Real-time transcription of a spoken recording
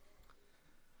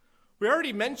We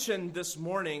already mentioned this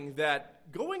morning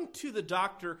that going to the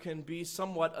doctor can be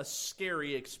somewhat a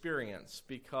scary experience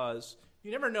because you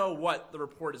never know what the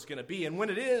report is going to be. And when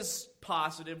it is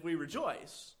positive, we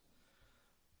rejoice.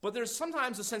 But there's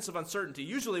sometimes a sense of uncertainty.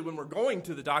 Usually when we're going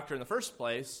to the doctor in the first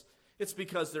place, it's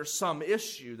because there's some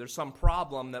issue, there's some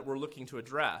problem that we're looking to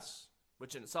address,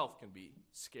 which in itself can be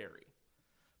scary.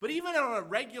 But even on a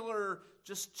regular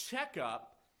just checkup,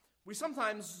 we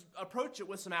sometimes approach it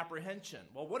with some apprehension.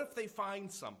 Well, what if they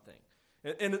find something?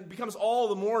 And it becomes all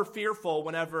the more fearful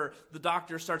whenever the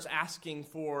doctor starts asking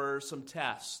for some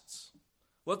tests.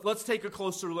 Let's take a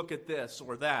closer look at this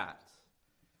or that.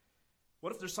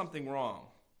 What if there's something wrong?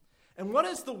 And what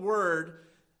is the word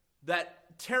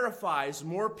that terrifies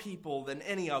more people than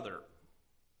any other?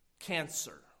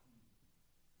 Cancer.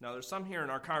 Now, there's some here in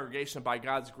our congregation, by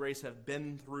God's grace, have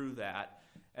been through that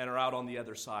and are out on the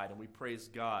other side, and we praise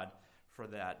God for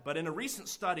that. But in a recent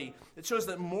study, it shows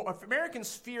that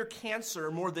Americans fear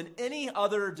cancer more than any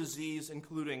other disease,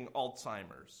 including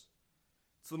Alzheimer's.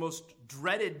 It's the most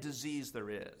dreaded disease there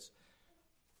is.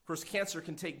 Of course, cancer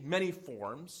can take many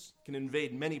forms, can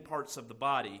invade many parts of the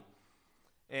body,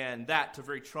 and that to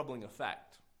very troubling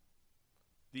effect.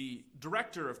 The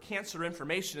director of cancer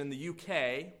information in the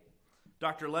UK,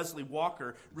 Dr. Leslie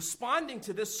Walker, responding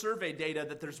to this survey data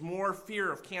that there's more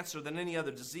fear of cancer than any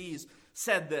other disease,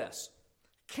 said this: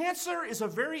 "Cancer is a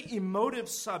very emotive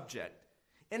subject,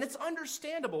 and it's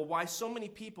understandable why so many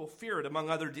people fear it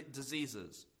among other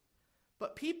diseases.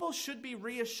 But people should be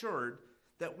reassured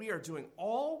that we are doing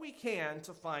all we can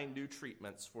to find new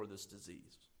treatments for this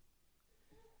disease."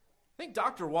 I think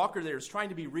Dr. Walker there is trying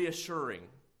to be reassuring.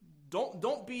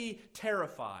 Don't be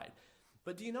terrified.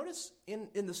 But do you notice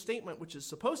in the statement, which is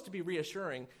supposed to be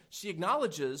reassuring, she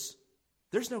acknowledges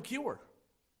there's no cure.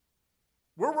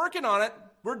 We're working on it.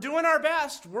 We're doing our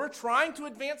best. We're trying to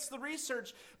advance the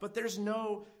research, but there's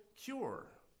no cure.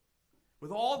 With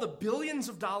all the billions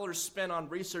of dollars spent on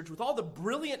research, with all the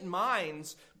brilliant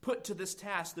minds put to this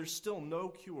task, there's still no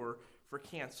cure for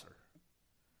cancer.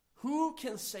 Who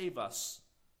can save us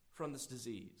from this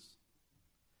disease?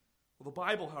 Well, the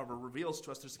Bible, however, reveals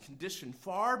to us there's a condition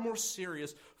far more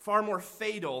serious, far more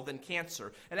fatal than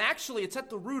cancer. And actually, it's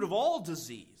at the root of all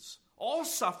disease, all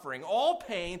suffering, all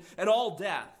pain, and all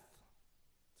death.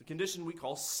 It's a condition we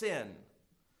call sin.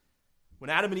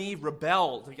 When Adam and Eve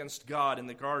rebelled against God in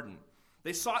the garden,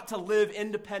 they sought to live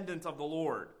independent of the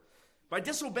Lord. By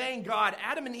disobeying God,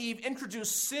 Adam and Eve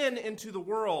introduced sin into the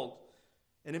world,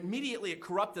 and immediately it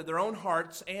corrupted their own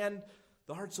hearts and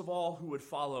the hearts of all who would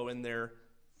follow in their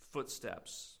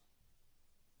footsteps.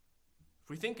 If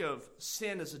we think of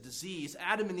sin as a disease,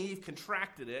 Adam and Eve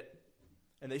contracted it,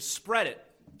 and they spread it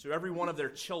to every one of their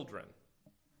children.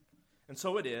 And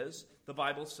so it is, the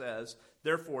Bible says,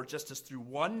 therefore, just as through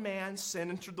one man sin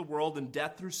entered the world, and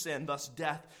death through sin, thus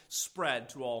death spread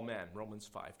to all men. Romans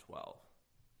 5:12.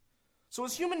 So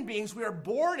as human beings, we are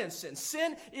born in sin.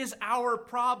 Sin is our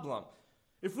problem.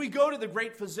 If we go to the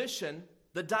great physician,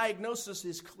 the diagnosis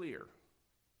is clear.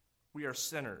 We are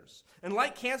sinners. And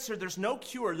like cancer, there's no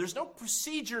cure. There's no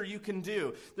procedure you can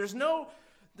do. There's no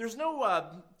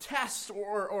test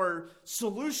or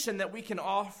solution that we can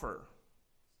offer.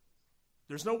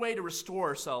 There's no way to restore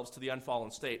ourselves to the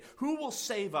unfallen state. Who will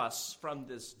save us from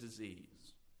this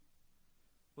disease?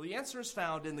 Well, the answer is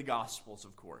found in the Gospels,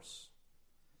 of course.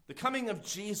 The coming of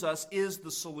Jesus is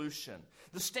the solution.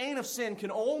 The stain of sin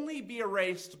can only be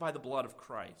erased by the blood of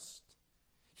Christ.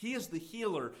 He is the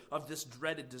healer of this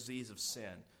dreaded disease of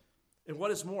sin. And what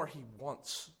is more, he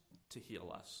wants to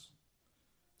heal us.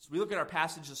 So we look at our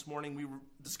passage this morning, we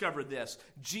discover this: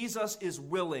 Jesus is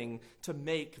willing to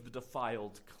make the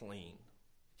defiled clean.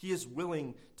 He is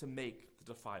willing to make the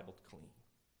defiled clean.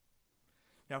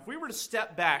 Now, if we were to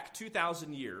step back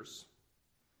 2,000 years,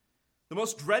 the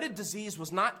most dreaded disease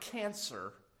was not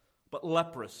cancer, but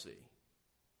leprosy.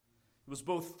 It was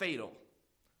both fatal,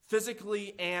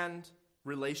 physically and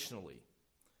relationally.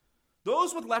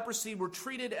 Those with leprosy were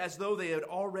treated as though they had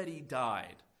already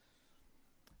died.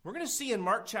 We're going to see in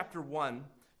Mark chapter 1,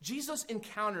 Jesus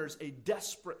encounters a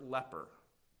desperate leper.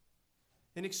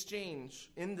 In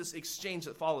this exchange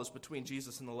that follows between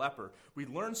Jesus and the leper, we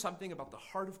learn something about the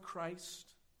heart of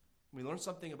Christ. We learn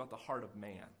something about the heart of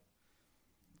man.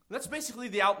 And that's basically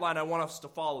the outline I want us to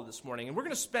follow this morning. And we're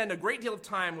going to spend a great deal of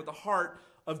time with the heart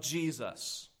of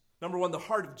Jesus. Number one, the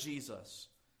heart of Jesus.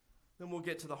 Then we'll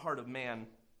get to the heart of man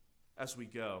as we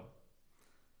go.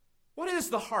 What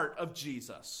is the heart of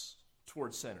Jesus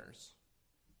toward sinners?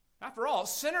 After all,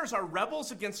 sinners are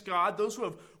rebels against God, those who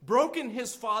have broken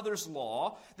his Father's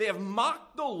law. They have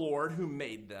mocked the Lord who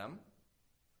made them.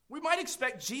 We might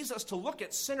expect Jesus to look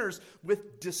at sinners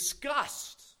with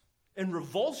disgust and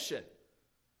revulsion.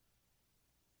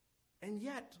 And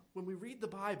yet, when we read the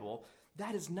Bible,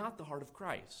 that is not the heart of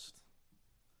Christ.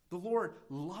 The Lord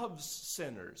loves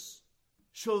sinners,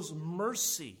 shows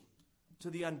mercy to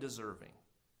the undeserving.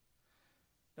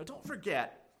 Now, don't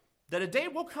forget that a day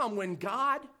will come when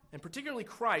God, and particularly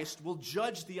Christ, will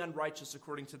judge the unrighteous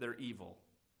according to their evil.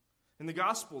 In the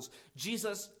Gospels,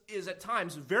 Jesus is at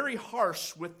times very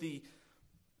harsh with the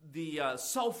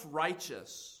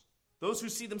self-righteous, those who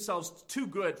see themselves too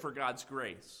good for God's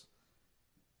grace.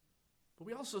 But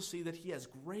we also see that he has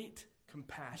great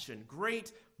compassion,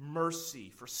 great mercy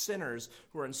for sinners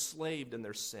who are enslaved in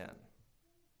their sin.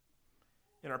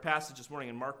 In our passage this morning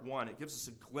in Mark 1, it gives us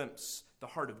a glimpse the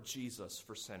heart of Jesus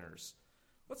for sinners.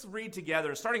 Let's read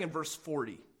together, starting in verse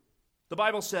 40. The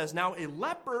Bible says, "Now a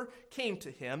leper came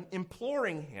to him,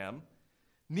 imploring him,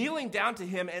 kneeling down to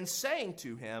him and saying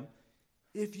to him,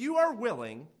 'If you are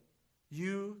willing,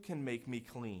 you can make me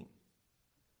clean.'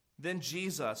 Then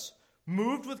Jesus,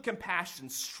 moved with compassion,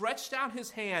 stretched out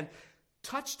his hand,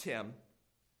 touched him,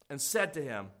 and said to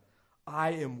him, 'I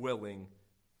am willing,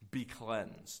 be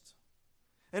cleansed.'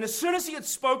 And as soon as he had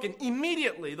spoken,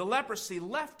 immediately the leprosy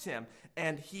left him,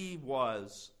 and he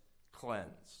was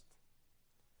cleansed."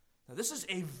 Now, this is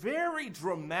a very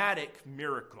dramatic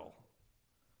miracle.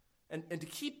 And to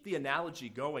keep the analogy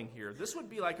going here, this would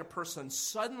be like a person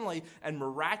suddenly and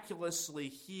miraculously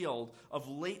healed of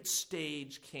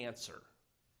late-stage cancer.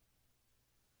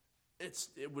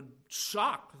 It would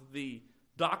shock the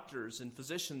doctors and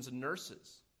physicians and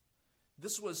nurses.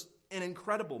 This was an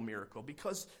incredible miracle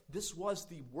because this was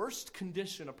the worst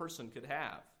condition a person could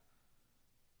have.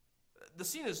 The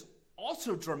scene is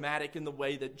also dramatic in the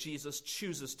way that Jesus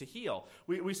chooses to heal.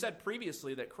 We said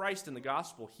previously that Christ in the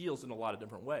gospel heals in a lot of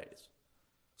different ways.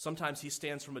 Sometimes he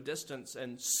stands from a distance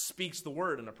and speaks the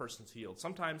word and a person's healed.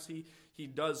 Sometimes he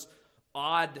does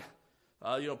odd,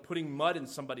 putting mud in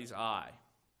somebody's eye.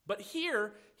 But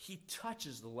here, he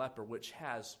touches the leper, which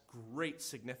has great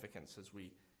significance as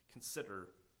we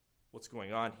consider what's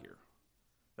going on here.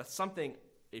 That's something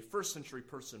a first century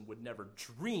person would never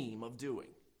dream of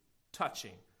doing,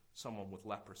 touching someone with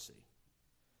leprosy.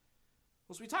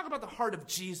 As we talk about the heart of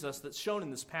Jesus that's shown in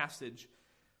this passage,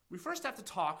 we first have to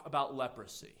talk about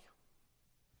leprosy.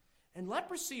 And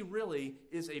leprosy really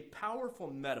is a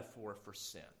powerful metaphor for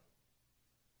sin.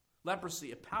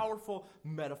 Leprosy, a powerful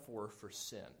metaphor for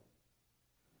sin.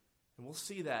 And we'll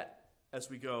see that as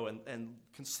we go and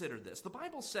consider this. The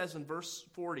Bible says in verse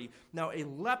 40, "Now a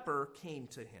leper came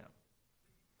to him."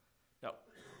 Now,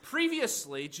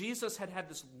 previously, Jesus had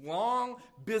this long,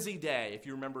 busy day, if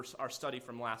you remember our study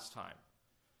from last time.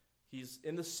 He's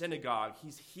in the synagogue.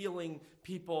 He's healing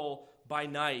people by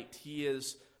night. He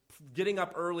is getting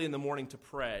up early in the morning to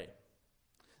pray.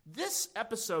 This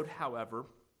episode, however,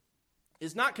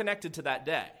 is not connected to that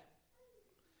day.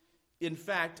 In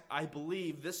fact, I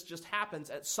believe this just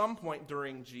happens at some point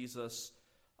during Jesus'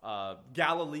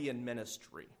 Galilean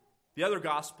ministry. The other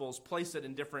Gospels place it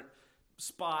in different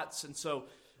spots, and so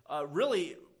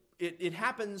really it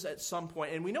happens at some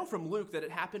point. And we know from Luke that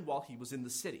it happened while he was in the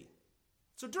city.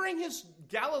 So during his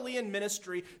Galilean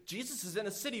ministry, Jesus is in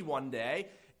a city one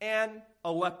day, and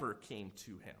a leper came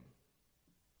to him.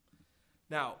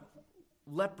 Now,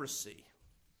 leprosy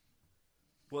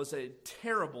was a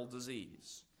terrible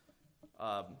disease.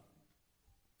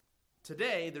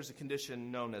 Today, there's a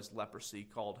condition known as leprosy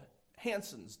called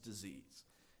Hansen's disease.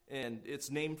 And it's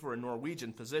named for a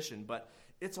Norwegian physician, but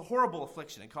it's a horrible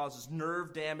affliction. It causes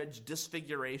nerve damage,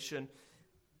 disfiguration.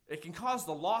 It can cause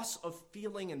the loss of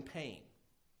feeling and pain,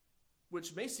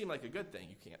 which may seem like a good thing.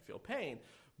 You can't feel pain,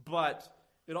 but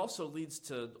it also leads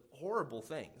to horrible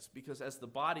things because as the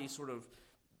body sort of,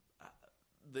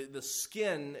 the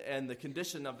skin and the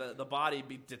condition of the body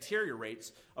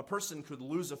deteriorates, a person could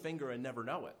lose a finger and never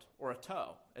know it, or a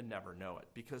toe and never know it,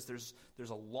 because there's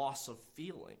a loss of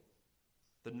feeling.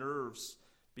 The nerves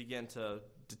begin to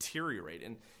deteriorate.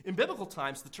 And in biblical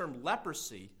times, the term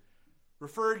leprosy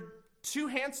referred to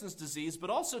Hansen's disease, but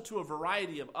also to a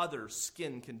variety of other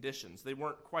skin conditions. They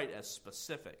weren't quite as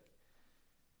specific.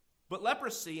 But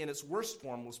leprosy in its worst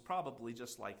form was probably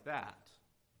just like that.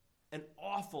 An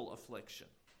awful affliction.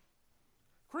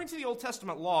 According to the Old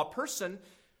Testament law, a person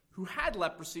who had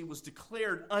leprosy was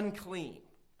declared unclean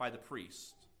by the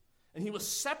priest, and he was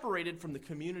separated from the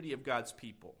community of God's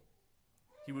people.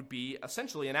 He would be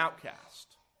essentially an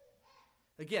outcast.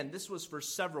 Again, this was for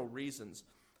several reasons,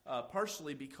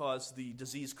 partially because the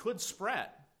disease could spread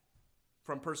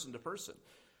from person to person,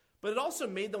 but it also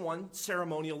made the one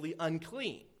ceremonially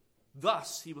unclean.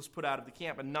 Thus, he was put out of the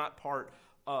camp and not part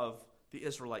of the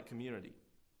Israelite community.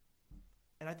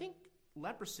 And I think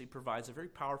leprosy provides a very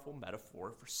powerful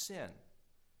metaphor for sin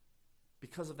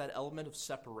because of that element of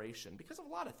separation, because of a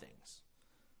lot of things.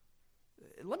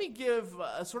 Let me give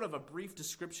a sort of a brief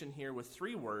description here with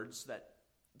 3 words that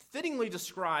fittingly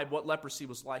describe what leprosy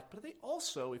was like, but they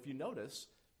also, if you notice,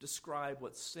 describe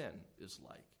what sin is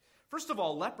like. First of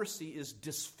all, leprosy is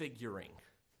disfiguring.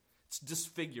 It's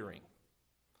disfiguring.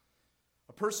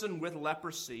 A person with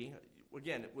leprosy,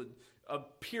 again, it would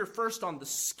appear first on the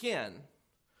skin,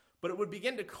 but it would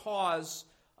begin to cause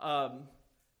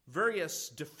various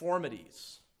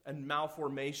deformities and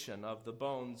malformation of the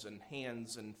bones and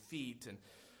hands and feet, and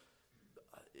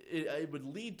it would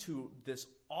lead to this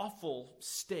awful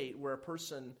state where a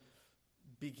person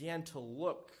began to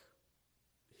look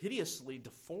hideously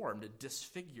deformed and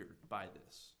disfigured by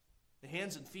this. The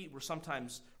hands and feet were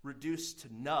sometimes reduced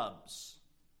to nubs.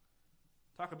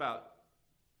 Think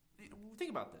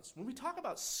about this. When we talk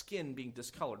about skin being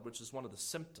discolored, which is one of the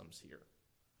symptoms here,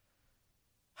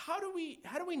 how do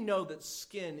we know that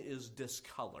skin is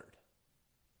discolored?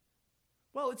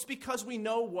 Well, it's because we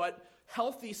know what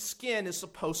healthy skin is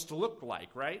supposed to look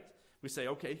like, right? We say,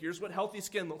 okay, here's what healthy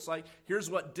skin looks like. Here's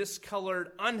what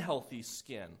discolored, unhealthy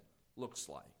skin looks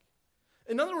like.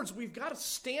 In other words, we've got a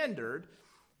standard,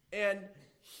 and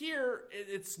here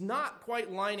it's not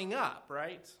quite lining up,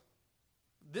 right?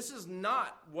 This is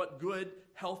not what good,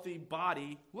 healthy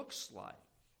body looks like.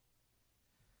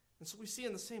 And so we see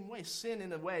in the same way, sin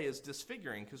in a way is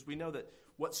disfiguring because we know that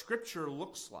what Scripture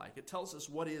looks like. It tells us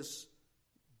what is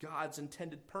God's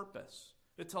intended purpose.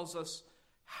 It tells us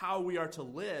how we are to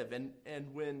live.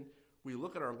 And when we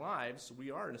look at our lives,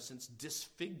 we are, in a sense,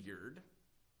 disfigured.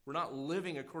 We're not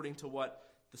living according to what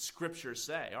the Scriptures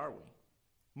say, are we?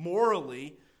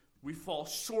 Morally, we fall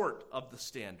short of the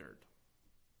standard.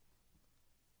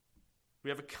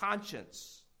 We have a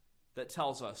conscience that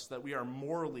tells us that we are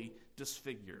morally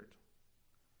disfigured.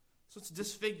 So it's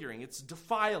disfiguring. It's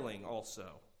defiling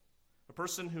also. A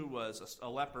person who was a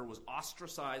leper was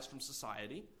ostracized from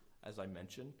society, as I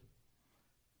mentioned.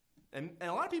 And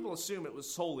a lot of people assume it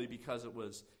was solely because it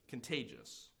was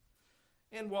contagious.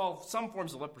 And while some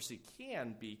forms of leprosy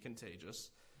can be contagious,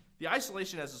 the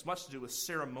isolation has as much to do with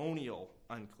ceremonial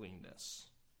uncleanness.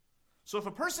 So if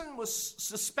a person was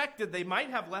suspected they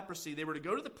might have leprosy, they were to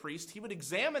go to the priest, he would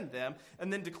examine them,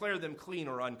 and then declare them clean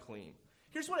or unclean.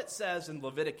 Here's what it says in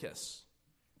Leviticus.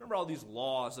 Remember all these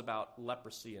laws about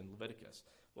leprosy in Leviticus?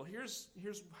 Well, here's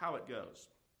how it goes.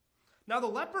 Now the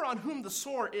leper on whom the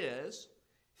sore is,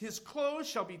 his clothes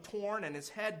shall be torn and his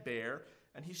head bare,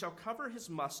 and he shall cover his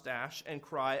mustache and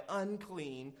cry,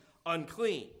 unclean,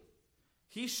 unclean.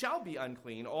 He shall be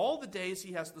unclean. All the days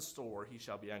he has the sore, he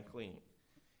shall be unclean.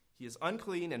 He is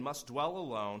unclean and must dwell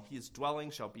alone. His dwelling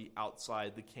shall be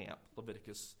outside the camp.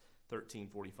 Leviticus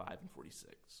 13:45 and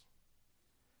 46.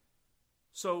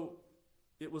 So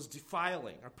it was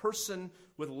defiling. A person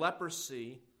with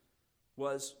leprosy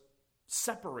was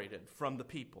separated from the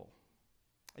people.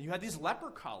 And you had these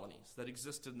leper colonies that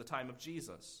existed in the time of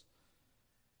Jesus.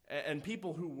 And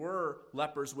people who were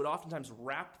lepers would oftentimes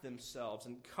wrap themselves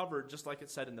and cover, just like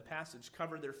it said in the passage,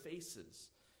 cover their faces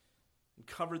and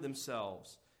cover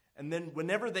themselves. And then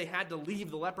whenever they had to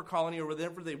leave the leper colony or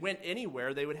whenever they went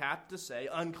anywhere, they would have to say,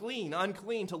 unclean,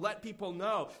 unclean, to let people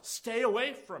know, stay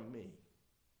away from me.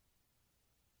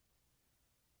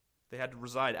 They had to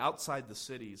reside outside the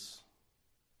cities.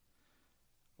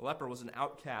 A leper was an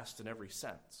outcast in every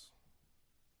sense.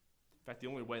 In fact, the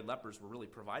only way lepers were really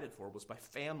provided for was by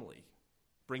family,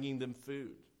 bringing them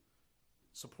food,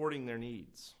 supporting their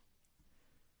needs.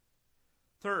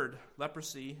 Third,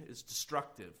 leprosy is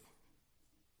destructive.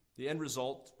 The end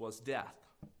result was death.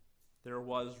 There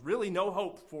was really no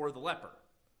hope for the leper.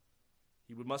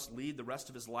 He must lead the rest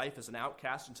of his life as an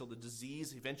outcast until the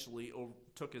disease eventually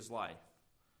took his life.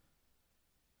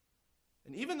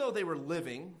 And even though they were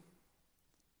living,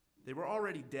 they were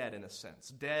already dead in a sense,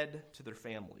 dead to their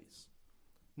families.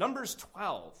 Numbers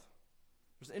 12,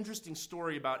 there's an interesting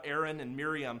story about Aaron and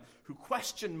Miriam who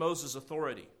questioned Moses'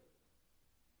 authority.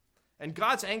 And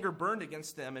God's anger burned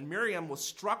against them, and Miriam was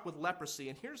struck with leprosy.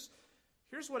 And here's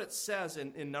what it says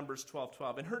in Numbers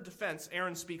 12:12. In her defense,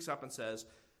 Aaron speaks up and says,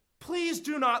 "Please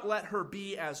do not let her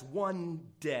be as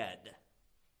one dead,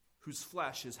 whose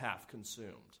flesh is half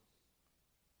consumed."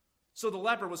 So the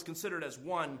leper was considered as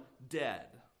one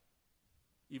dead,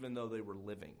 even though they were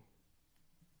living.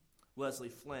 Leslie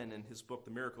Flynn, in his book, The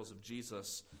Miracles of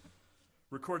Jesus,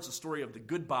 records the story of the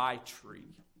goodbye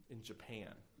tree in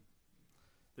Japan.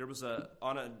 There was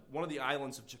one of the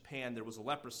islands of Japan, there was a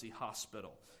leprosy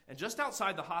hospital. And just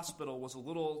outside the hospital was a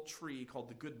little tree called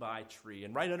the goodbye tree.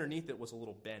 And right underneath it was a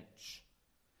little bench.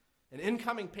 And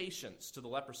incoming patients to the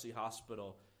leprosy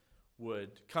hospital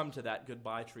would come to that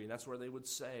goodbye tree. And that's where they would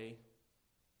say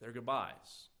their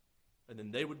goodbyes. And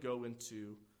then they would go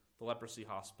into the leprosy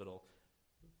hospital,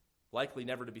 likely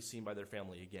never to be seen by their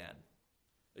family again.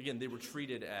 Again, they were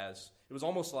treated as, it was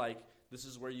almost like this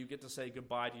is where you get to say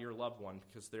goodbye to your loved one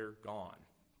because they're gone.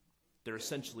 They're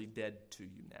essentially dead to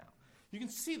you now. You can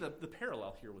see the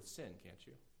parallel here with sin, can't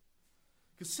you?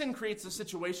 Because sin creates a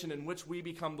situation in which we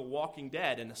become the walking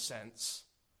dead, in a sense.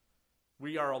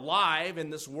 We are alive in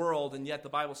this world, and yet the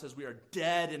Bible says we are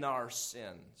dead in our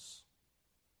sins.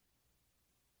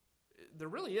 There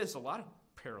really is a lot of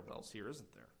parallels here,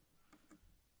 isn't there?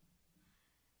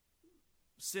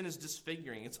 Sin is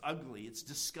disfiguring, it's ugly, it's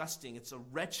disgusting, it's a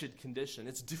wretched condition,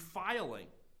 it's defiling.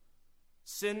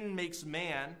 Sin makes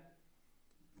man,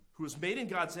 who is made in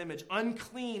God's image,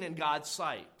 unclean in God's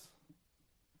sight.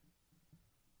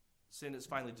 Sin is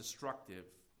finally destructive.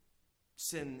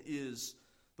 Sin is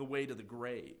the way to the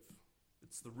grave.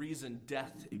 It's the reason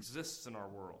death exists in our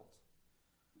world.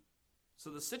 So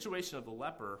the situation of the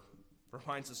leper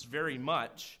reminds us very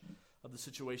much of the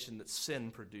situation that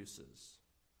sin produces.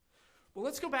 Well,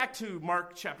 let's go back to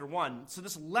Mark chapter 1. So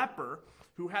this leper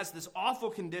who has this awful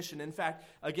condition, in fact,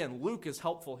 again, Luke is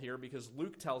helpful here because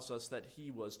Luke tells us that he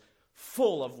was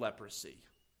full of leprosy.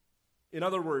 In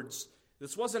other words,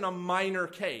 this wasn't a minor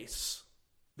case.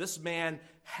 This man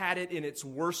had it in its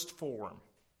worst form.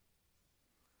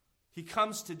 He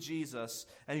comes to Jesus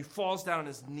and he falls down on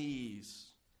his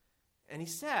knees. And he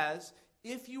says,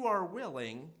 "If you are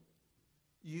willing,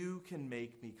 you can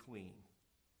make me clean."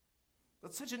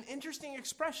 That's such an interesting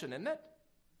expression, isn't it?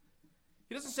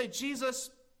 He doesn't say, "Jesus,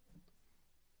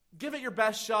 give it your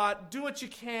best shot. Do what you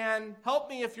can. Help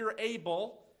me if you're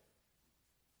able."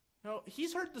 No,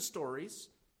 he's heard the stories.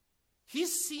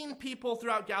 He's seen people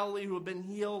throughout Galilee who have been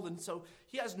healed, and so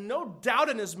he has no doubt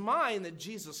in his mind that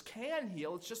Jesus can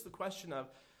heal. It's just the question of,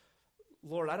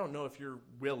 "Lord, I don't know if you're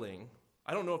willing.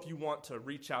 I don't know if you want to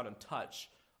reach out and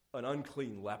touch an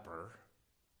unclean leper,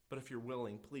 but if you're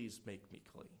willing, please make me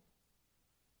clean."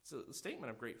 It's a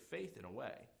statement of great faith in a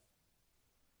way.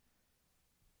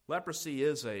 Leprosy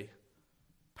is a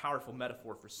powerful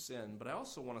metaphor for sin, but I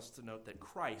also want us to note that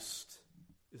Christ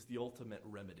is the ultimate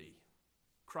remedy.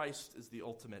 Christ is the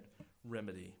ultimate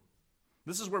remedy.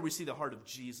 This is where we see the heart of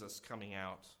Jesus coming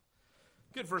out.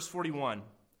 Good, verse 41.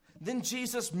 Then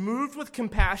Jesus, moved with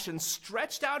compassion,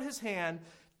 stretched out his hand,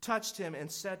 touched him,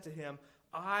 and said to him,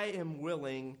 "I am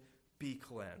willing, be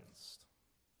cleansed."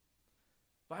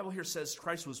 The Bible here says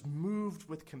Christ was moved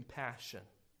with compassion.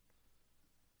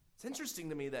 It's interesting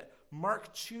to me that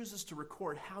Mark chooses to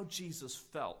record how Jesus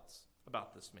felt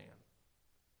about this man.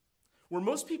 Where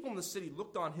most people in the city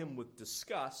looked on him with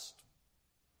disgust,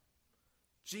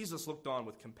 Jesus looked on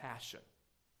with compassion.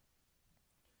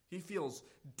 He feels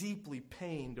deeply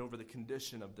pained over the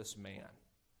condition of this man.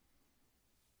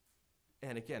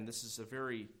 And again, this is a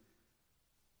very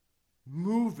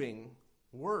moving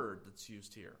word that's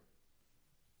used here.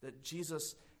 That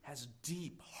Jesus has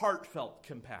deep, heartfelt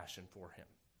compassion for him.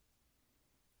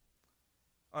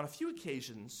 On a few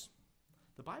occasions,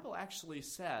 the Bible actually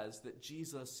says that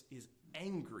Jesus is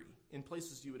angry in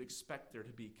places you would expect there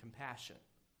to be compassion.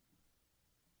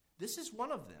 This is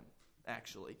one of them,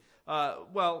 actually.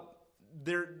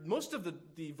 Most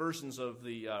of the versions of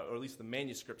or at least the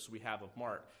manuscripts we have of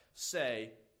Mark,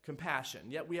 say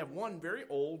compassion. Yet we have one very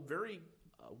old, very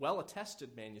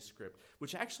well-attested manuscript,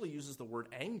 which actually uses the word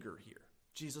anger here.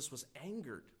 Jesus was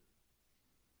angered.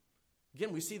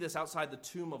 Again, we see this outside the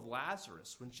tomb of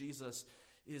Lazarus when Jesus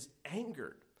is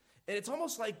angered. And it's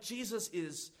almost like Jesus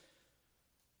is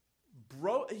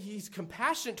he's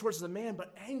compassionate towards the man,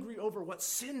 but angry over what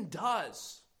sin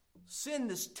does. Sin,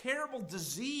 this terrible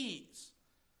disease.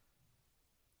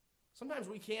 Sometimes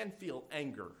we can feel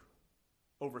anger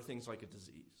over things like a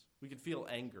disease. We can feel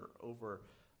anger over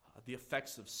the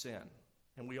effects of sin,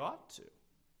 and we ought to.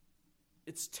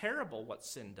 It's terrible what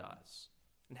sin does,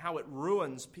 and how it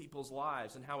ruins people's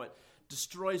lives, and how it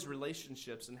destroys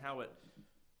relationships, and how it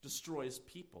destroys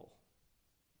people.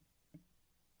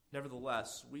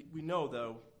 Nevertheless, we know,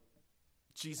 though,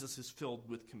 Jesus is filled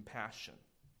with compassion.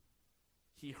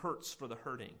 He hurts for the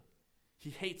hurting. He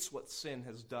hates what sin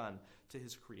has done to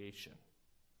his creation.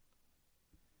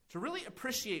 To really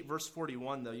appreciate verse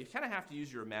 41, though, you kind of have to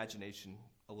use your imagination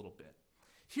a little bit.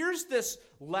 Here's this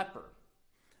leper,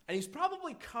 and he's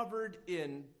probably covered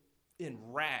in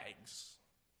rags.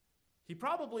 He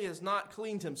probably has not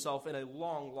cleaned himself in a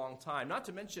long, long time. Not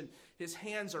to mention, his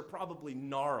hands are probably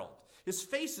gnarled. His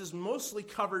face is mostly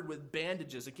covered with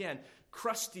bandages. Again,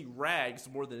 crusty rags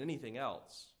more than anything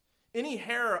else. Any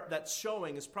hair that's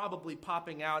showing is probably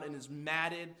popping out and is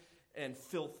matted and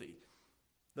filthy.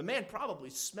 The man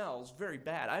probably smells very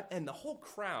bad. And the whole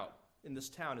crowd in this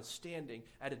town is standing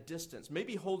at a distance,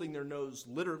 maybe holding their nose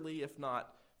literally, if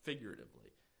not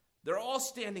figuratively. They're all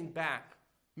standing back,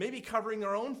 maybe covering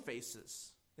their own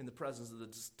faces in the presence of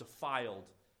this defiled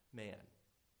man.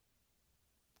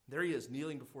 There he is,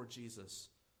 kneeling before Jesus.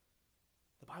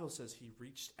 The Bible says he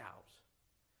reached out.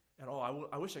 And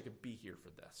I wish I could be here for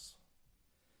this.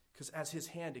 Because as his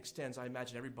hand extends, I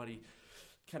imagine everybody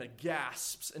kind of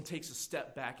gasps and takes a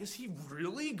step back. Is he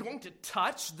really going to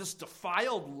touch this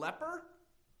defiled leper?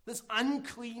 This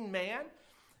unclean man?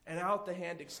 And out the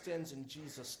hand extends and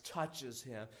Jesus touches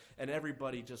him. And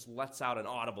everybody just lets out an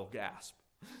audible gasp.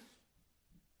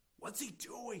 What's he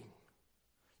doing?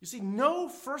 You see, no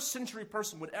first century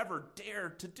person would ever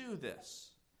dare to do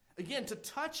this. Again, to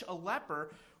touch a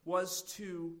leper was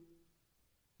to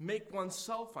make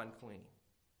oneself unclean.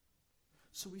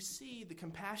 So we see the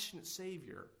compassionate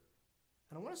Savior,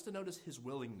 and I want us to notice his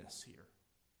willingness here.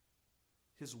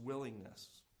 His willingness.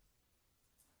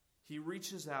 He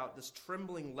reaches out, this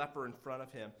trembling leper in front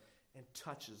of him, and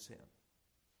touches him.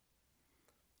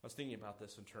 I was thinking about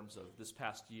this in terms of this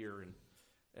past year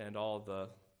and all the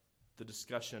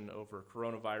discussion over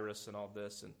coronavirus and all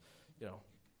this, and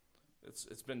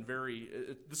it's been very.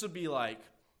 This would be like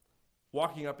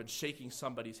walking up and shaking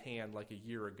somebody's hand like a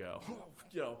year ago.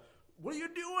 What are you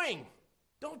doing?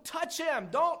 Don't touch him.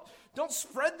 Don't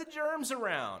spread the germs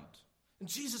around. And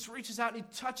Jesus reaches out and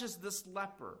he touches this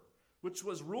leper, which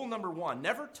was rule number 1: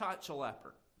 never touch a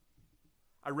leper.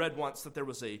 I read once that there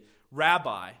was a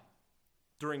rabbi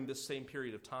during this same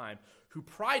period of time who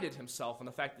prided himself on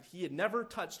the fact that he had never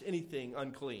touched anything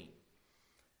unclean.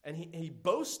 And he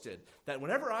boasted that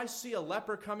whenever I see a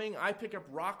leper coming, I pick up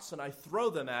rocks and I throw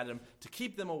them at him to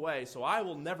keep them away, so I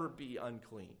will never be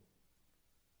unclean.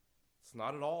 It's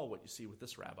not at all what you see with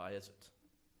this rabbi, is it?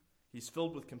 He's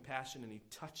filled with compassion and he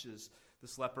touches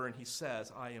this leper and he says,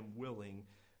 I am willing,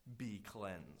 be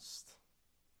cleansed.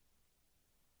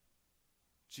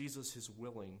 Jesus is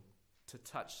willing to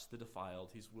touch the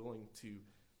defiled. He's willing to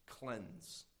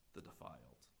cleanse the defiled.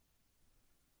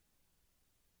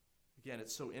 Again,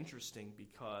 it's so interesting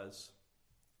because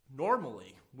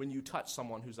normally when you touch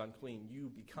someone who's unclean, you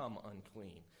become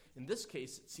unclean. In this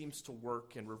case, it seems to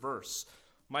work in reverse.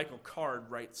 Michael Card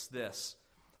writes this: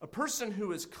 a person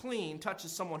who is clean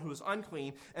touches someone who is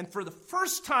unclean, and for the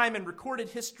first time in recorded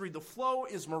history, the flow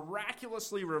is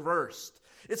miraculously reversed.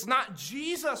 It's not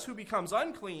Jesus who becomes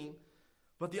unclean,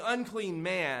 but the unclean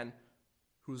man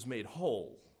who is made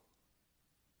whole.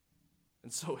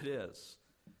 And so it is.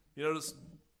 You notice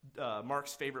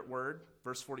Mark's favorite word,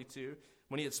 verse 42,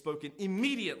 when he had spoken,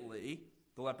 immediately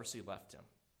the leprosy left him.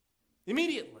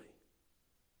 Immediately.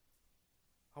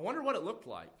 I wonder what it looked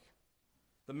like.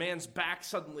 The man's back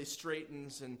suddenly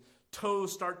straightens and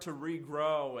toes start to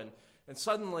regrow, and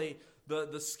suddenly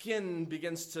the skin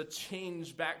begins to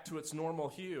change back to its normal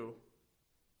hue.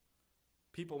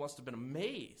 People must have been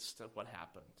amazed at what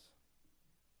happened.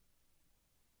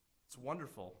 It's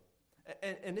wonderful.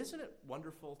 And isn't it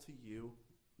wonderful to you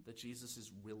that Jesus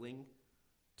is willing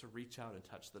to reach out and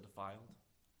touch the defiled?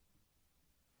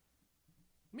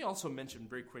 Let me also mention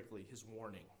very quickly his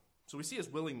warning. So we see his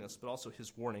willingness, but also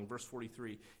his warning. Verse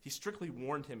 43, he strictly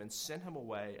warned him and sent him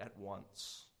away at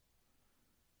once.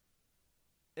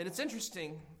 And it's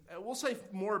interesting, we'll say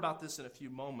more about this in a few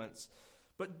moments,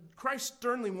 but Christ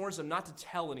sternly warns him not to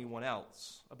tell anyone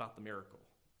else about the miracle.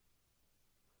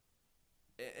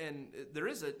 And there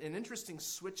is an interesting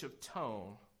switch of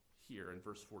tone here in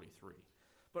verse 43.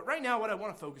 But right now what I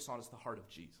want to focus on is the heart of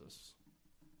Jesus.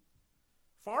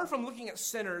 Far from looking at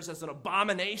sinners as an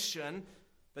abomination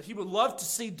that he would love to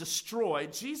see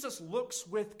destroyed, Jesus looks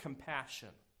with compassion.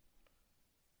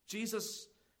 Jesus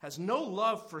has no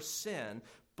love for sin,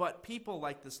 but people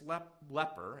like this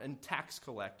leper and tax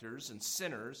collectors and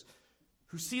sinners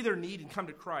who see their need and come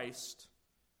to Christ,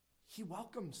 he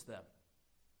welcomes them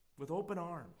with open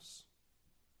arms.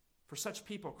 For such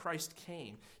people, Christ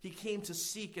came. He came to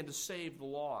seek and to save the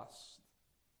lost.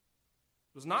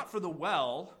 It was not for the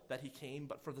well that he came,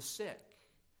 but for the sick.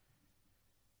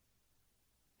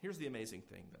 Here's the amazing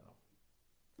thing,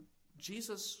 though.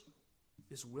 Jesus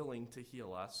is willing to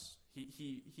heal us.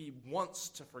 He wants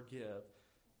to forgive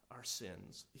our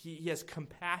sins. He has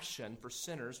compassion for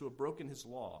sinners who have broken his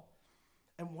law.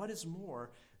 And what is more,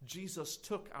 Jesus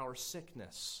took our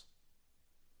sickness.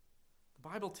 The The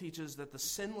Bible teaches that the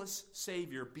sinless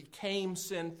Savior became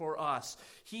sin for us.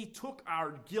 He took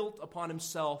our guilt upon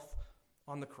himself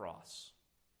on the cross.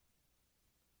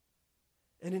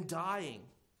 And in dying,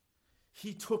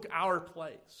 he took our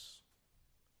place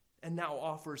and now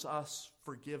offers us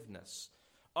forgiveness.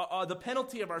 The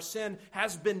penalty of our sin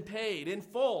has been paid in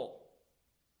full.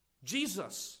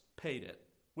 Jesus paid it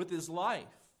with his life.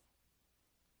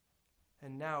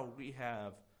 And now we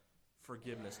have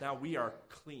forgiveness. Now we are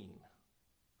clean,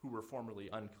 who were formerly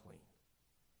unclean.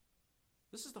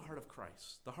 This is the heart of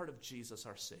Christ, the heart of Jesus,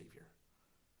 our Savior.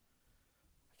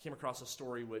 I came across a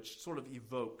story which sort of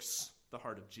evokes the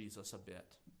heart of Jesus a bit.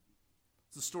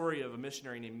 It's the story of a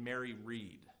missionary named Mary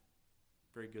Read.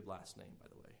 Very good last name, by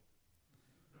the way.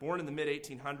 Born in the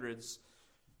mid-1800s,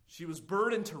 she was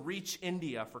burdened to reach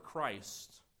India for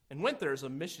Christ and went there as a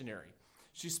missionary.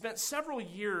 She spent several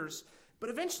years, but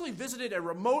eventually visited a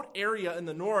remote area in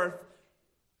the north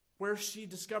where she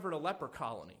discovered a leper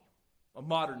colony, a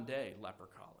modern-day leper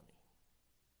colony.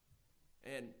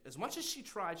 And as much as she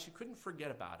tried, she couldn't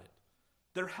forget about it,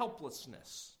 their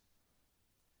helplessness.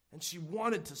 And she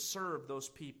wanted to serve those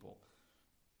people.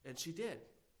 And she did.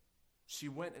 She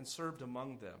went and served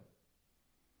among them.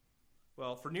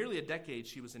 Well, for nearly a decade,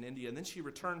 she was in India, and then she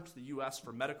returned to the U.S.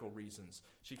 for medical reasons.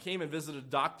 She came and visited a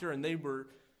doctor, and they were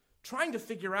trying to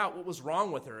figure out what was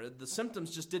wrong with her. The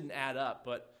symptoms just didn't add up,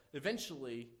 but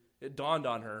eventually it dawned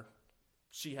on her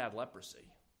she had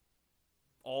leprosy.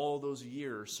 All those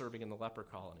years serving in the leper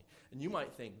colony. And you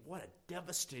might think, what a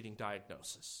devastating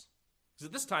diagnosis. Because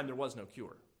at this time, there was no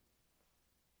cure.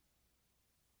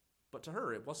 But to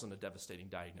her, it wasn't a devastating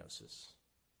diagnosis.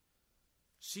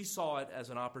 She saw it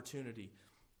as an opportunity.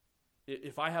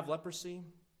 If I have leprosy,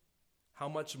 how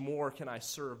much more can I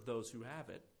serve those who have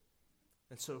it?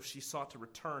 And so she sought to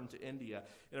return to India.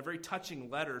 In a very touching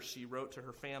letter she wrote to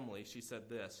her family, she said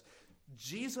this: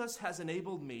 Jesus has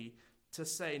enabled me to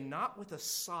say, not with a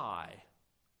sigh,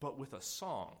 but with a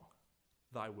song,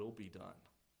 thy will be done.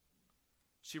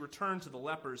 She returned to the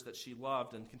lepers that she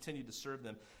loved and continued to serve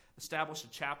them, established a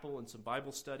chapel and some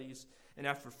Bible studies, and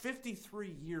after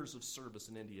 53 years of service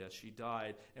in India, she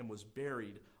died and was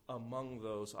buried among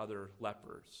those other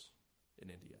lepers in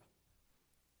India.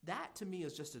 That, to me,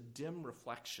 is just a dim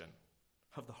reflection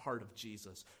of the heart of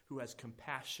Jesus, who has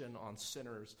compassion on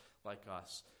sinners like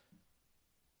us.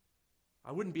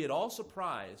 I wouldn't be at all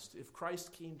surprised if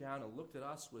Christ came down and looked at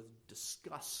us with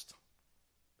disgust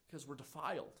because we're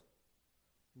defiled.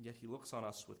 And yet he looks on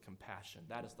us with compassion.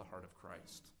 That is the heart of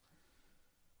Christ.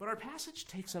 But our passage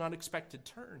takes an unexpected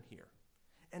turn here.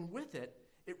 And with it,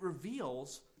 it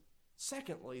reveals,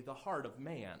 secondly, the heart of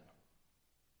man.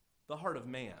 The heart of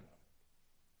man.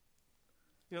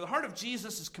 You know, the heart of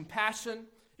Jesus is compassion.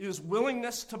 It is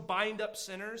willingness to bind up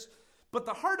sinners. But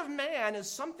the heart of man is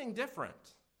something different.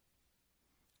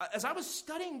 As I was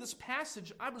studying this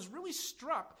passage, I was really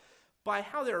struck by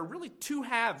how there are really two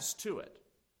halves to it.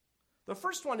 The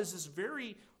first one is this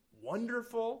very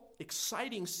wonderful,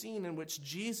 exciting scene in which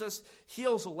Jesus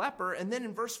heals a leper, and then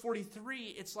in verse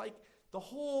 43, it's like the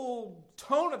whole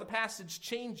tone of the passage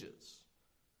changes.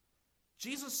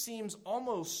 Jesus seems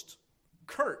almost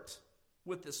curt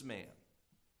with this man.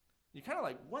 You're kind of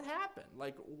like, what happened?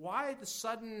 Like, why the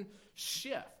sudden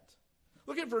shift?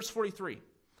 Look at verse 43.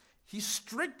 He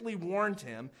strictly warned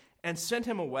him and sent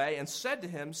him away and said to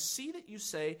him, see that you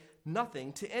say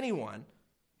nothing to anyone,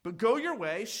 but go your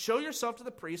way, show yourself to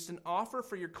the priest, and offer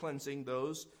for your cleansing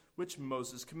those which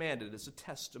Moses commanded as a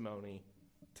testimony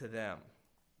to them.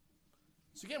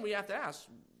 So again, we have to ask,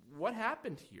 what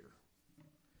happened here?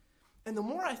 And the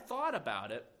more I thought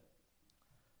about it,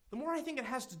 the more I think it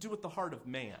has to do with the heart of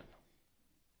man.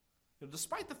 You know,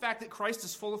 despite the fact that Christ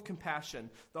is full of compassion,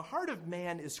 the heart of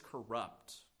man is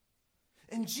corrupt.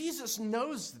 And Jesus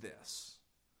knows this.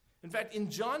 In fact, in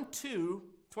John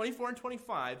 2:24 and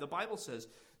 25, the Bible says,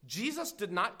 Jesus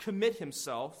did not commit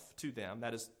himself to them,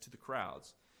 that is, to the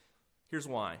crowds. Here's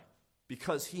why.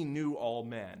 Because he knew all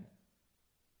men,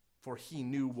 for he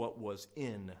knew what was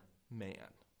in man.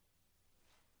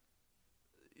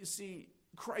 You see,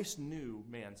 Christ knew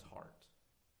man's heart.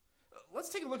 Let's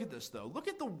take a look at this, though. Look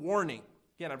at the warning.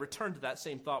 Again, I return to that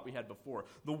same thought we had before.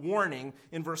 The warning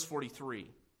in verse 43.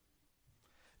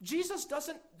 Jesus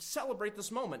doesn't celebrate this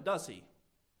moment, does he?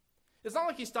 It's not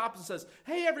like he stops and says,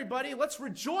 hey, everybody, let's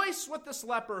rejoice with this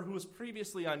leper who was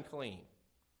previously unclean.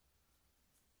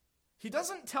 He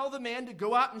doesn't tell the man to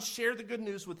go out and share the good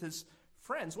news with his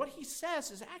friends. What he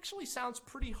says actually sounds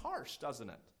pretty harsh, doesn't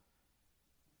it?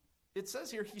 It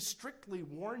says here he strictly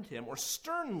warned him, or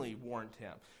sternly warned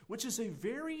him, which is a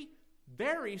very,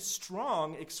 very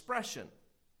strong expression.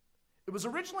 It was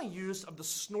originally used of the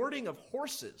snorting of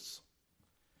horses.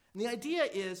 And the idea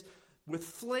is with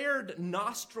flared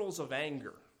nostrils of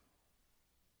anger.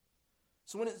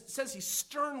 So when it says he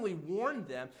sternly warned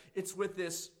them, it's with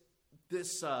with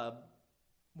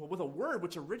a word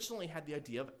which originally had the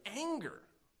idea of anger.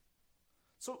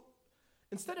 So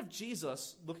instead of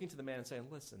Jesus looking to the man and saying,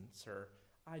 listen, sir,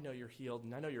 I know you're healed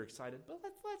and I know you're excited, but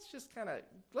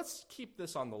let's keep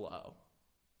this on the low.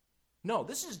 No,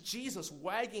 this is Jesus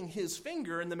wagging his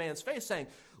finger in the man's face saying,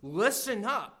 listen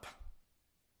up.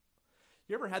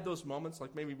 You ever had those moments,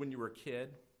 like maybe when you were a kid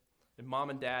and mom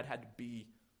and dad had to be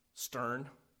stern?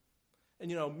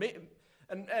 And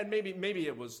maybe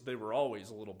it was they were always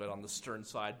a little bit on the stern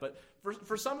side, but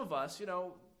for some of us,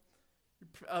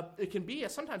 it can be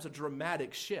sometimes a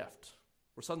dramatic shift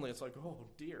where suddenly it's like, oh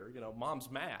dear,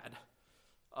 mom's mad.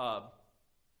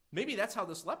 Maybe that's how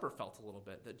this leper felt a little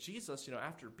bit, that Jesus,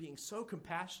 after being so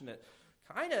compassionate,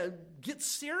 kind of gets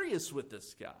serious with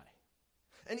this guy.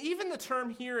 And even the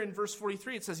term here in verse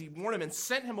 43, it says he warned him and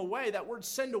sent him away. That word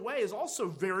send away is also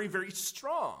very, very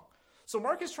strong. So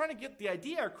Mark is trying to get the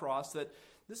idea across that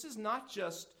this is not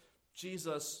just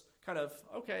Jesus kind of,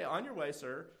 okay, on your way,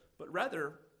 sir, but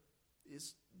rather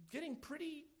is getting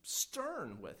pretty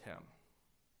stern with him.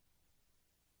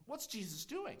 What's Jesus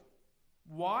doing?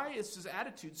 Why is his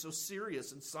attitude so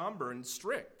serious and somber and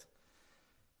strict?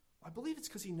 I believe it's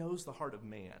because he knows the heart of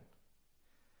man.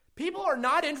 People are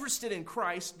not interested in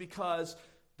Christ because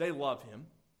they love him.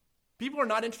 People are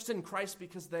not interested in Christ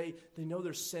because they know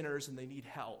they're sinners and they need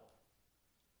help.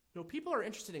 No, people are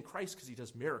interested in Christ because he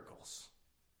does miracles.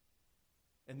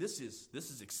 And this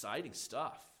is exciting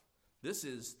stuff. This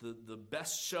is the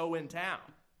best show in town.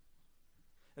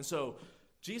 And so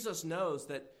Jesus knows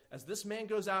that as this man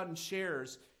goes out and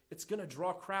shares, it's going to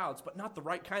draw crowds, but not the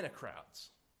right kind of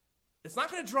crowds. It's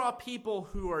not going to draw people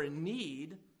who are in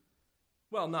need,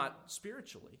 well, not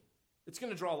spiritually. It's going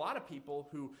to draw a lot of people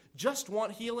who just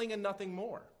want healing and nothing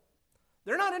more.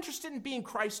 They're not interested in being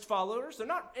Christ followers. They're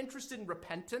not interested in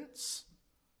repentance.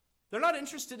 They're not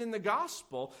interested in the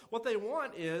gospel. What they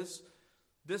want is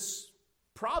this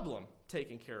problem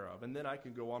taken care of, and then I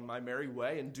can go on my merry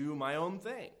way and do my own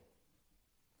thing.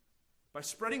 By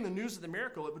spreading the news of the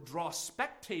miracle, it would draw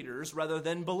spectators rather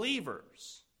than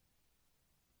believers.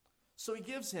 So he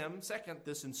gives him, second,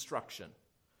 this instruction.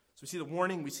 So we see the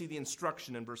warning, we see the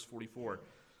instruction in verse 44.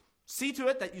 See to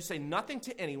it that you say nothing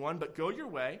to anyone, but go your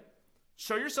way,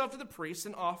 show yourself to the priests,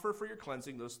 and offer for your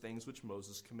cleansing those things which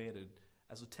Moses commanded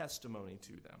as a testimony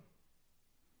to them.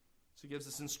 So he gives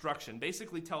this instruction,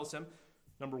 basically tells him,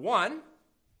 number one,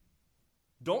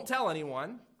 don't tell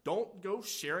anyone, don't go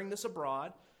sharing this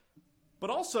abroad. But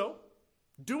also,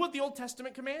 do what the Old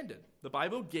Testament commanded. The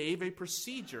Bible gave a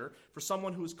procedure for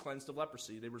someone who was cleansed of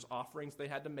leprosy. There was offerings they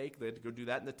had to make. They had to go do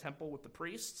that in the temple with the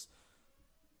priests.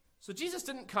 So Jesus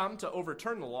didn't come to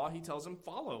overturn the law. He tells them,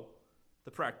 follow the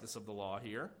practice of the law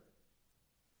here.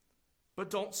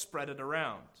 But don't spread it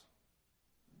around.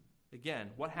 Again,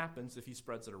 what happens if he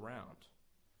spreads it around?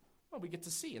 Well, we get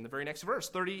to see in the very next verse,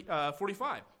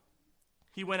 45.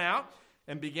 He went out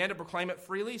and began to proclaim it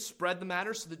freely, spread the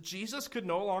matter so that Jesus could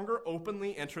no longer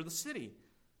openly enter the city,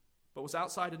 but was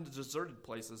outside in the deserted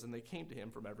places, and they came to him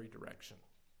from every direction.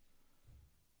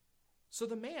 So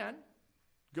the man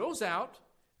goes out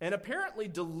and apparently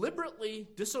deliberately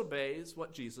disobeys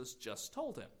what Jesus just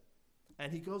told him.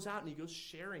 And he goes out and he goes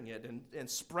sharing it and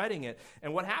spreading it.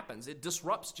 And what happens? It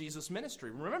disrupts Jesus'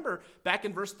 ministry. Remember, back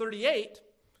in verse 38,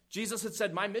 Jesus had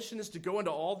said, my mission is to go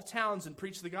into all the towns and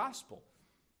preach the gospel.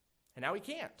 And now he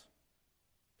can't.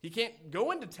 He can't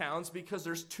go into towns because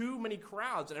there's too many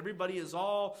crowds and everybody is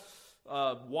all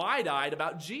wide-eyed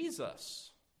about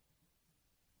Jesus.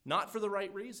 Not for the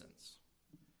right reasons.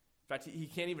 In fact, he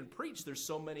can't even preach. There's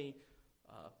so many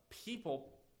people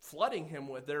flooding him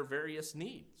with their various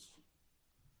needs.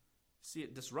 See,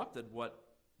 it disrupted what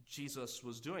Jesus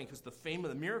was doing because the fame of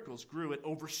the miracles grew. It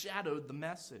overshadowed the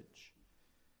message.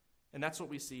 And that's what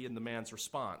we see in the man's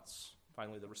response.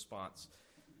 Finally, the response.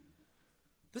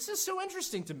 This is so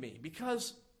interesting to me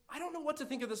because I don't know what to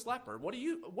think of this leper. What do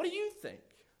you think?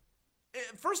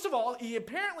 First of all, he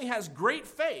apparently has great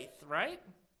faith, right?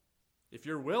 If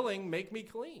you're willing, make me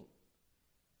clean.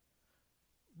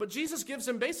 But Jesus gives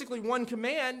him basically one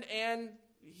command and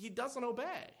he doesn't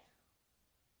obey.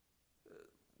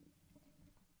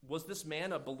 Was this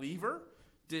man a believer?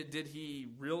 Did he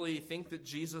really think that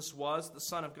Jesus was the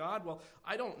Son of God? Well,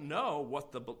 I don't know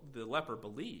what the leper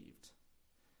believed.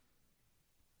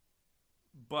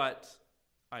 But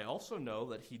I also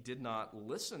know that he did not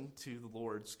listen to the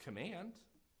Lord's command.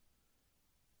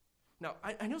 Now,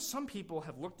 I know some people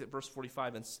have looked at verse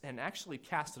 45 and actually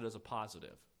cast it as a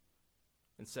positive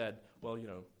and said, well,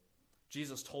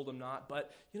 Jesus told him not,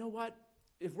 but you know what?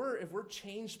 If we're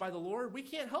changed by the Lord, we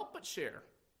can't help but share.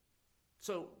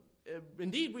 So,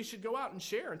 indeed, we should go out and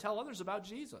share and tell others about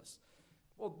Jesus.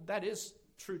 Well, that is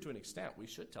true to an extent. We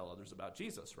should tell others about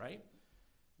Jesus, right?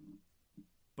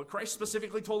 But Christ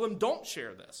specifically told them, don't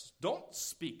share this. Don't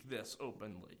speak this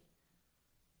openly.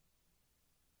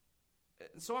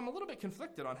 So I'm a little bit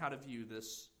conflicted on how to view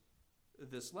this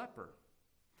leper.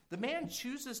 The man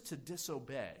chooses to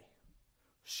disobey,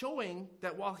 showing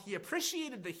that while he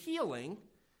appreciated the healing,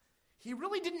 he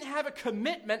really didn't have a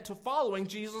commitment to following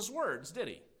Jesus' words, did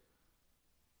he?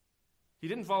 He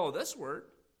didn't follow this word.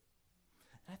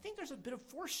 And I think there's a bit of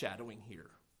foreshadowing here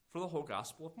for the whole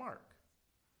Gospel of Mark.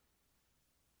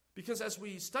 Because as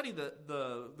we study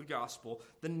the gospel,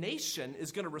 the nation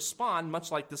is going to respond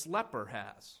much like this leper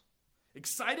has.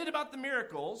 Excited about the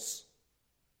miracles,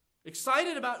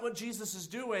 excited about what Jesus is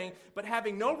doing, but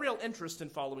having no real interest in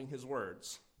following his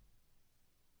words.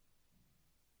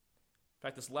 In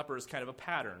fact, this leper is kind of a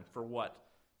pattern for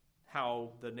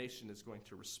how the nation is going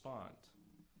to respond.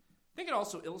 I think it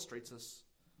also illustrates us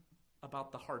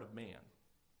about the heart of man.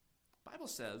 The Bible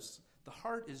says the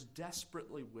heart is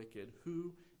desperately wicked.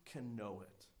 Who can know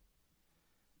it?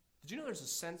 Did you know there's a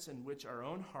sense in which our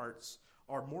own hearts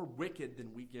are more wicked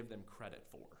than we give them credit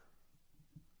for?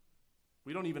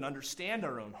 We don't even understand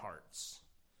our own hearts.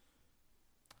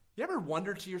 You ever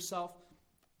wonder to yourself,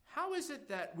 how is it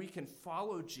that we can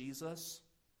follow Jesus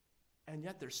and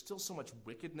yet there's still so much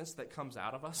wickedness that comes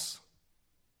out of us?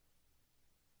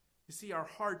 You see, our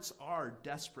hearts are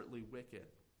desperately wicked.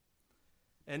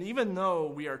 And even though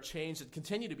we are changed and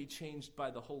continue to be changed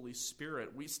by the Holy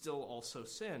Spirit, we still also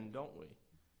sin, don't we?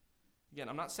 Again,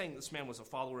 I'm not saying this man was a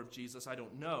follower of Jesus. I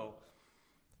don't know.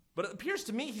 But it appears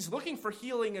to me he's looking for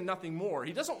healing and nothing more.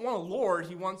 He doesn't want a Lord.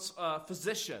 He wants a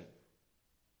physician.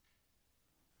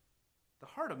 The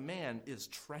heart of man is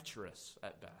treacherous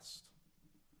at best.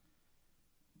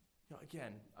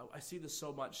 Again, I see this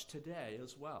so much today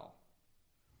as well,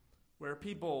 where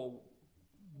people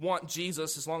want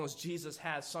Jesus as long as Jesus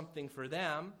has something for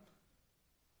them,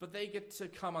 but they get to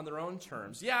come on their own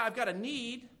terms. Yeah, I've got a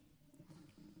need.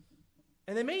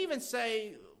 And they may even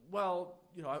say, well,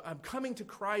 I'm coming to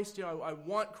Christ, I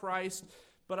want Christ,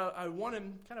 but I want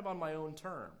him kind of on my own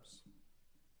terms.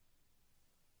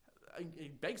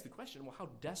 It begs the question, well, how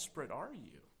desperate are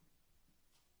you?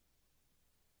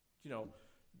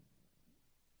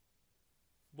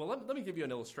 Well, let me give you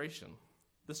an illustration.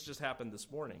 This just happened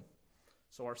this morning.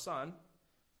 So our son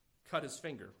cut his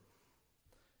finger.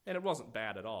 And it wasn't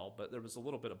bad at all, but there was a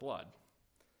little bit of blood.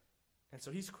 And so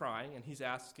he's crying, and he's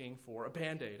asking for a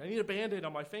Band-Aid. I need a Band-Aid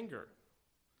on my finger.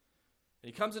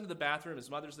 And he comes into the bathroom, his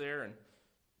mother's there, and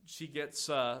she gets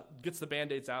the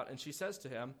Band-Aids out, and she says to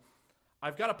him,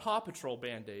 I've got a Paw Patrol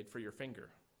Band-Aid for your finger.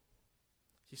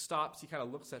 He stops, he kind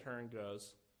of looks at her and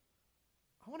goes,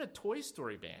 I want a Toy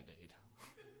Story Band-Aid.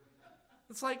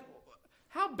 It's like,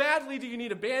 how badly do you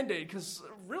need a Band-Aid? Because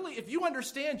really, if you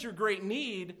understand your great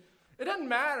need, it doesn't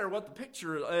matter what the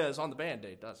picture is on the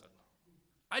Band-Aid, does it?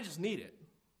 I just need it.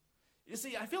 You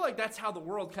see, I feel like that's how the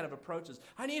world kind of approaches.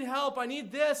 I need help, I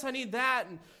need this, I need that.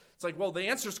 And it's like, well, the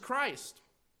answer's Christ.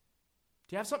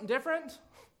 Do you have something different?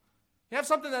 You have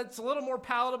something that's a little more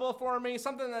palatable for me?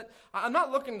 Something that, I'm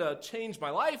not looking to change my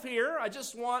life here. I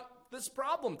just want this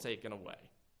problem taken away.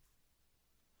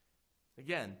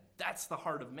 Again, that's the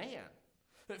heart of man.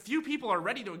 Few people are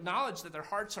ready to acknowledge that their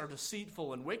hearts are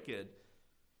deceitful and wicked.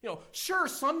 Sure,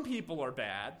 some people are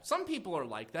bad. Some people are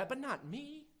like that, but not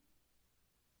me.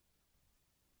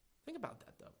 Think about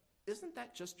that, though. Isn't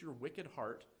that just your wicked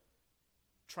heart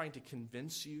trying to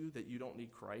convince you that you don't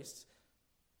need Christ?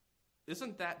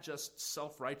 Isn't that just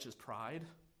self-righteous pride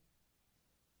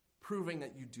proving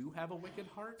that you do have a wicked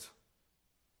heart?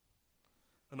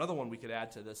 Another one we could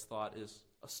add to this thought is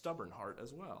a stubborn heart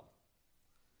as well.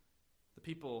 The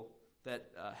people that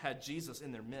had Jesus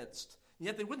in their midst, and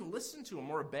yet they wouldn't listen to him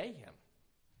or obey him.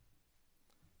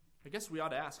 I guess we ought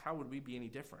to ask, how would we be any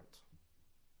different?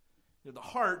 The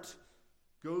heart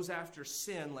goes after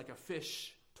sin like a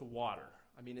fish to water.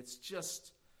 I mean, it's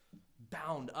just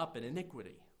bound up in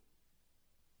iniquity.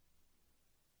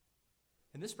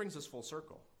 And this brings us full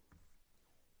circle,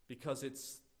 because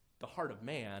it's the heart of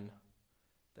man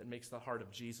that makes the heart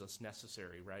of Jesus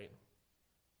necessary, right?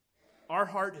 Our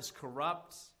heart is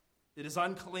corrupt, it is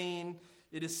unclean,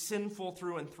 it is sinful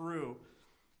through and through.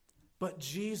 But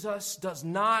Jesus does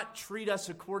not treat us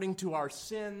according to our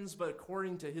sins, but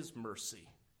according to his mercy,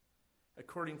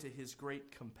 according to his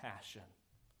great compassion.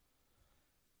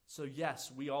 So yes,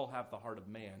 we all have the heart of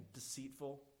man,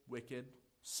 deceitful, wicked,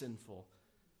 sinful.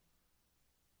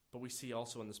 But we see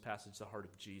also in this passage the heart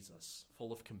of Jesus,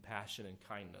 full of compassion and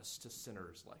kindness to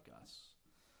sinners like us.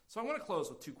 So I want to close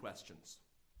with two questions.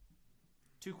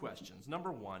 Two questions.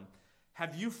 Number one,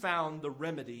 have you found the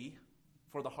remedy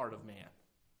for the heart of man?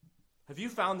 Have you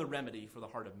found the remedy for the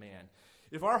heart of man?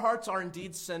 If our hearts are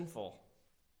indeed sinful,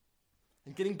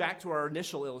 and getting back to our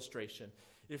initial illustration,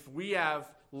 if we have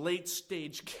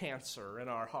late-stage cancer in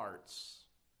our hearts,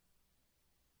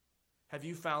 have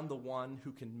you found the one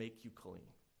who can make you clean?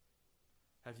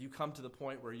 Have you come to the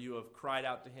point where you have cried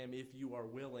out to him, if you are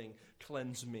willing,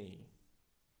 cleanse me?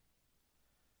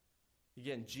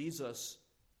 Again, Jesus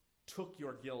took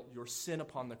your guilt, your sin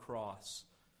upon the cross.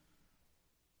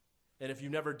 And if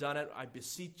you've never done it, I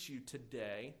beseech you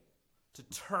today to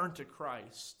turn to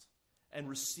Christ and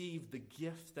receive the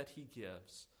gift that he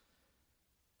gives,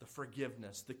 the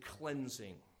forgiveness, the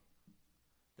cleansing,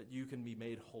 that you can be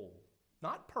made whole.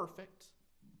 Not perfect,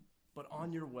 but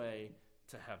on your way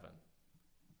to heaven.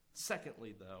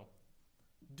 Secondly, though,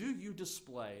 do you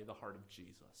display the heart of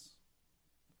Jesus?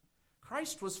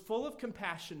 Christ was full of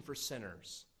compassion for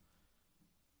sinners.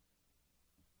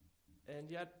 And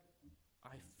yet,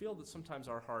 I feel that sometimes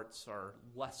our hearts are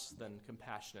less than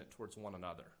compassionate towards one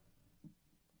another.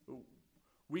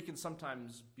 We can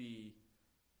sometimes be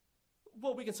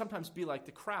like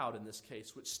the crowd in this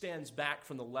case, which stands back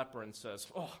from the leper and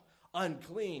says, "Oh,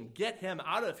 unclean, get him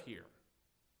out of here."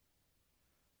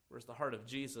 Whereas the heart of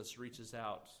Jesus reaches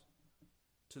out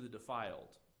to the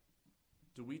defiled.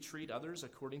 Do we treat others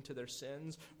according to their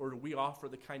sins, or do we offer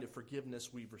the kind of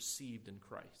forgiveness we've received in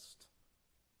Christ?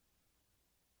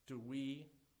 Do we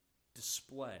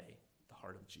display the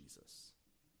heart of Jesus?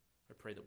 I pray that